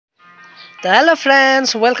Hello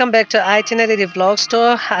friends, welcome back to Itinerary Vlogs. So,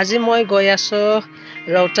 আজি মই গৈ আছো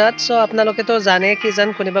ৰৌতাত। So, আপোনালোকে তো জানে কি জান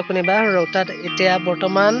কোনিবা ৰৌতাত এতিয়া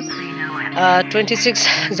বৰ্তমান 26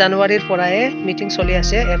 জানুৱাৰীৰ পৰাই মিটিং চলি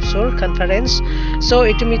আছে এপছৰ কনফাৰেন্স। So,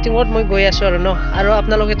 এইটো মিটিংত মই গৈ আছো আৰু আৰু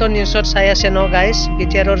আপোনালোকে তো নিউজত চাই আছে গাইস,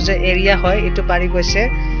 বিটিআৰৰ যে এৰিয়া হয় এইটো বাঢ়ি গৈছে।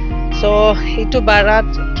 So, এইটো বাঢ়াত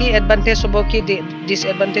কি এডভান্টেজ হ'ব কি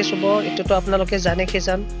ডিসএডভান্টেজ হ'ব এইটো তো আপোনালোকে জানে কি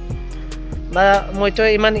জান বা মইতো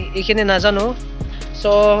ইমান এইখিনি নাজানো.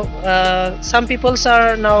 So some peoples are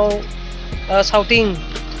now shouting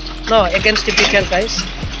no against the BTR guys,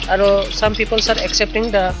 and some peoples are accepting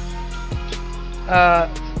the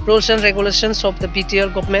rules and regulations of the BTR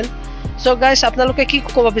government. So guys, আপোনালোকে কি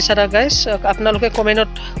ক'ব বিচাৰা guys, আপোনালোকে কমেন্টত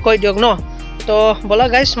কৈ দিয়ক ন। তো বলা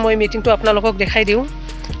guys, মই মিটিংটো আপোনালোকক দেখাই দিওঁ।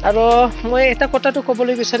 আৰু মই এটা কথাটো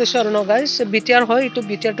ক'বলৈ বিচাৰিছো আৰু গাইস, বিটিআৰ হয় এইটো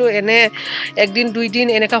বিটিআৰটো এনে একদিন দুই দিন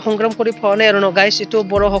এনেকা সংগ্ৰাম কৰি পোৱা নাই আৰু গাইস। এইটো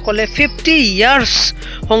বড়োসকলে 50 ইয়াৰ্স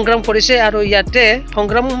সংগ্ৰাম কৰিছে আৰু ইয়াতে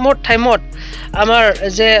সংগ্ৰামৰ টাইমত আমাৰ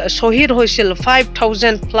যে শহীদ হৈছিল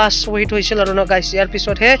 5000 প্লাস শহীদ হৈছিল আৰু গাইস। ইয়াৰ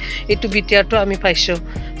পিছতহে এইটো বিটিআৰটো আমি পাইছো।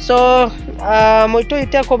 সো মইতো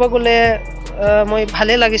এতিয়া ক'ব গ'লে মই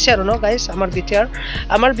ভালে লাগিছে আৰু গাইস। আমাৰ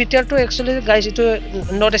বিটিআৰটো একচুয়ালি গাইস এইটো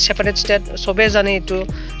নট এ সেপাৰেট স্টেট, সবে জানে এইটো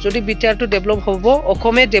যদি বিটিআৰটো ডেভেলপ হ'ব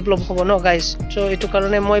অসমে ডেভেলপ হ'ব ন গাইস। সো এইটো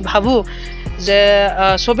কাৰণে মই ভাবো যে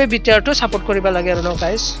সবে বিটিআৰটো সাপোৰ্ট কৰিব লাগে আৰু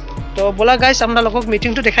গাইস। তো বলা গাইস, আপোনালোকক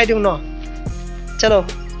মিটিংটো দেখাই দিওঁ ন। চলো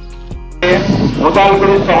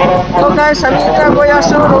তো গাইস, আমি এটা গৈ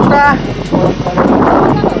আছো ৰৌতা।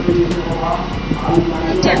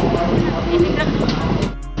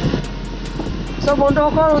 So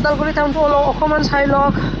বন্ধুসকল, ওদালগুৰি টাউনটো অকমান চাই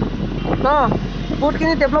লওক ন।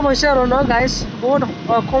 বহুতখিনি ডেভেলপ হৈছে আৰু ন গাইস। বহুত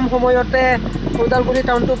কম সময়তে ওদালগুৰি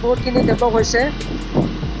টাউনটো বহুতখিনি ডেভেলপ হৈছে।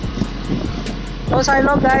 তো চাই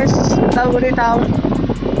লওক গাইস, ওদালগুৰি টাউন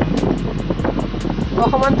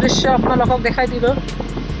অকমান দৃশ্য আপোনালোকক দেখাই দিলোঁ।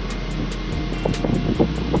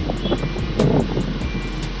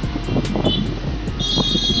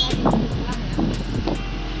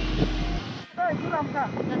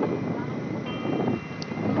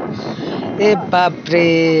 বাপৰে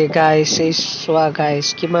গাইস, এই চোৱা গাইস,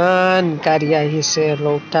 কিমান গাড়ী আহিছে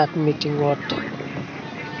ৰৌতাত মিটিঙত,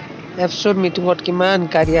 এপছৰ মিটিঙত কিমান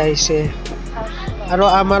গাড়ী আহিছে। আৰু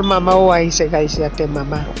আমাৰ মামাও আহিছে গাইস ইয়াতে,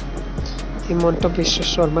 মামা Himanta Biswa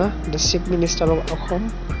Sarma, the chief minister of Assam.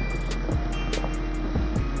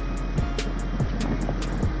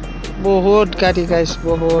 বহুত গাড়ী গাইস,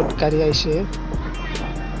 বহুত গাড়ী আহিছে,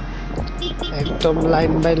 একদম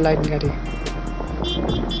লাইন বাই লাইন গাড়ী।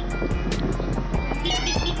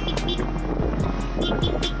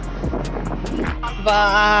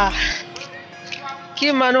 বাহ, কি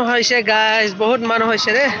মানুহ হৈছে গাইস, বহুত মানুহ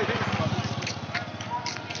হৈছে ৰে।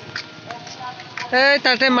 এই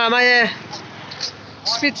তাতে মামায়ে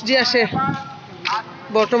স্পিচ দি আছে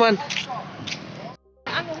বৰ্তমান।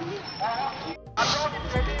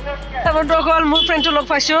 বন্ধুসকল, মোৰ ফ্ৰেণ্ডটো লগ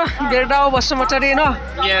পাইছো, বেৰদাও বসুমতাৰী ন।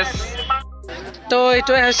 তো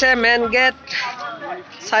এইটোৱে হৈছে মেইন গেট,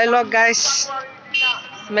 চাই লওক গাইস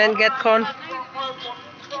মেইন গেটখন।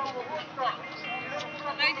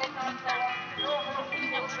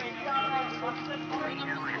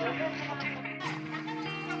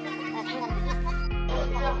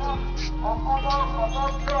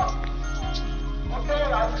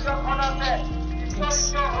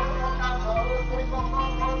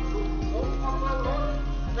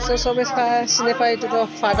 So সবে চিনি পায়, এইটো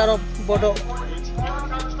ফাদাৰ অফ বডো।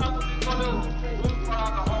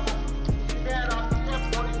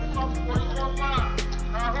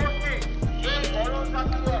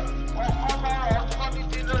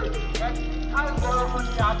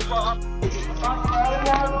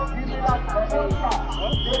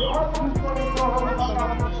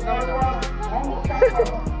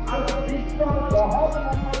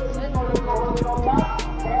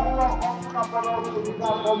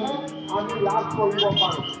 আমি লাভ কৰিব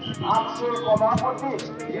পাৰোঁ। আপৰ সভাপতি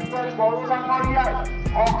ইফেল বড়োদাঙৰীয়াই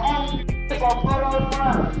অসম চৰকাৰৰ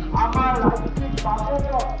পৰা আমাৰ ৰাজ্যিক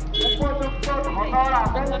বাজেটত উপযুক্ত ধনৰ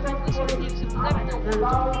আবেদন কৰি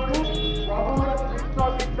ওদালগুৰি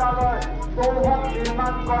বিশ্ববিদ্যালয় চৌহদ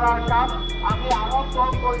নিৰ্মাণ কৰাৰ কাম আমি আৰম্ভ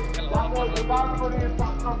কৰিছোঁ। ওদালগুৰিৰ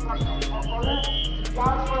ছাত্ৰ ছাত্ৰীসকলে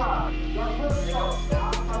তাৰ পৰা যথেষ্ট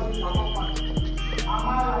আগবাঢ়ি যাব পাৰে।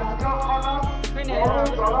 আমাৰ ৰাজ্যখনত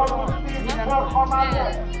জনগোষ্ঠী লোকৰ সমাজে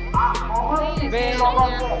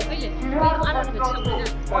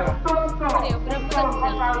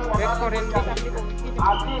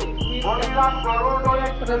আজি বলিৰাম বড়োৰ দৰে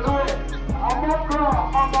খেলুৱৈ সমগ্ৰ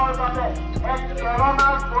অসমৰ বাবে এক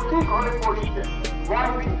প্ৰেৰণাৰ প্ৰতীক হৈ পৰিছে। মই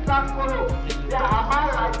বিশ্বাস কৰোঁ যে আমাৰ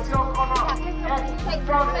ৰাজ্যখনত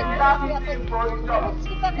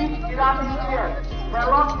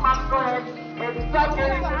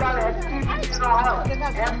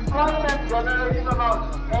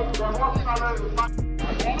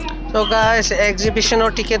So guys, exhibition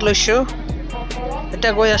or ticket loisho. Eta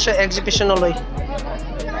goi aso exhibition loi.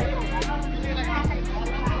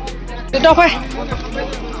 Eta hoy.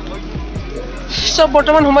 So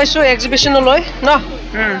বৰ্তমান সোমাইছো exhibition লয় না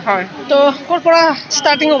হয় তো কোৰ পৰা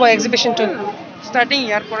স্টাৰ্টিং হ'ব exhibition টো স্টাৰ্টিং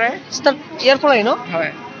ইয়াৰ পৰাই ন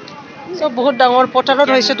হয় so বহুত ডাঙৰ পথাৰত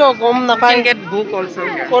হৈছে তো গম নাপায় get book also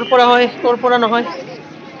কোৰ পৰা হয় কোৰ পৰা নহয়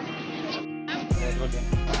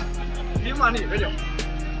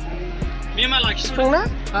মিমা লাগছ না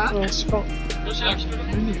হা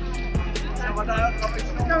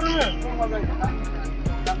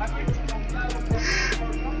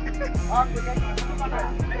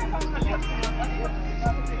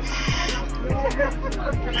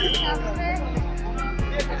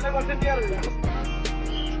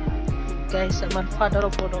guys আমাৰ father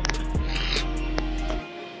of bodo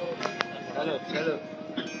hello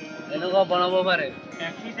এনেকুৱা বনাব পাৰে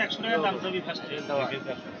 100 টাকা দাম চাবি ফার্স্ট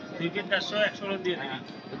টিকেট 100 দিয়ে দিবি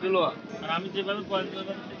এটো লো আর আমি যেভাবে পয়েন্ট করব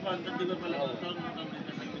 50 দিকে পেলে তার মোটামুটি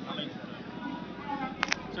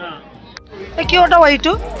আচ্ছা এ কি ওটা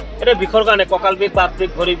ওইটো এটা বিখর কারণে ককাল বিক বাত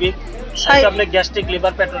বিক ভরি বিক সাই আপনি গ্যাস্ট্রিক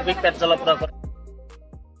লিভার পেট্রোল বিক পেট জ্বালা পুরা করে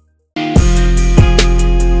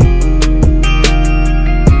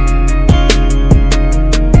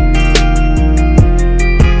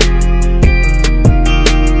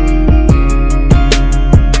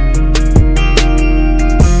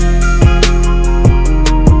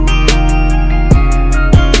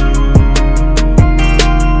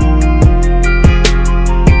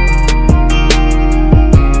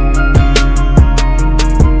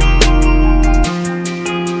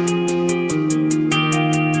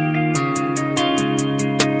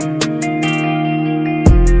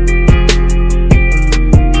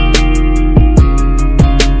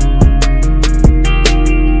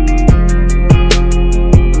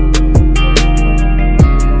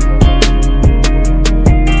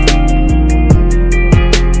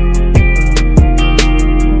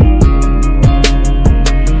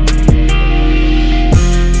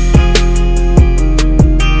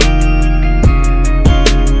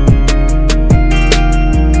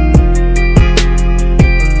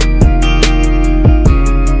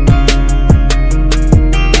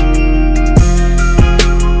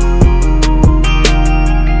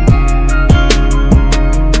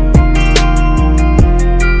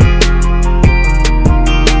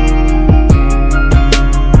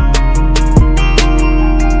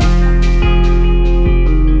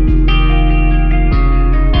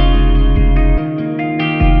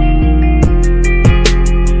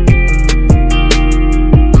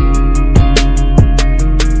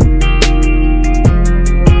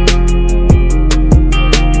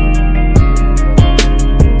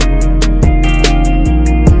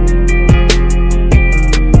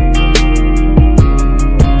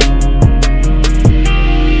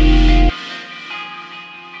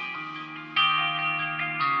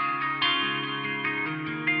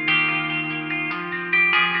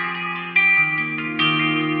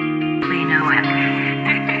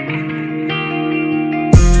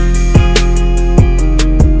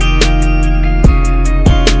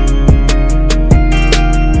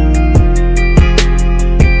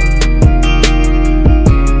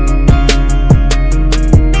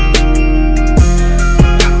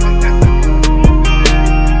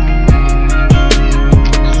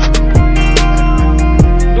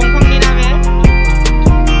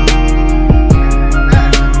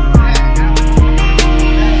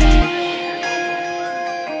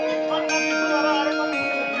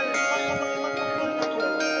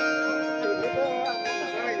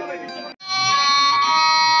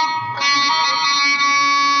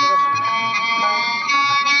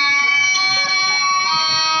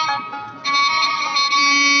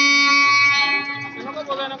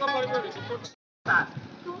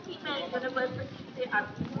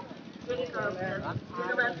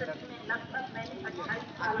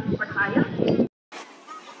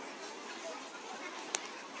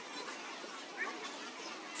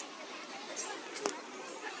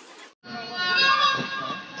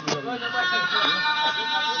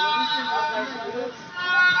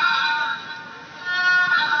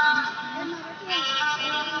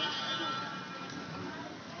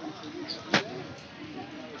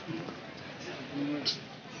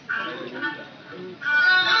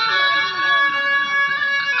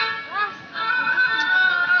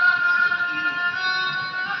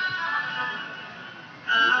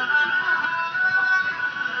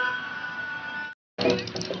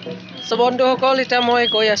চ' বন্ধুসকল এতিয়া মই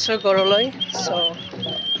গৈ আছোঁ ঘৰলৈ চ'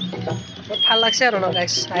 বহুত ভাল লাগছে আৰু ন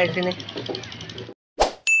গাইছ আহি পিনে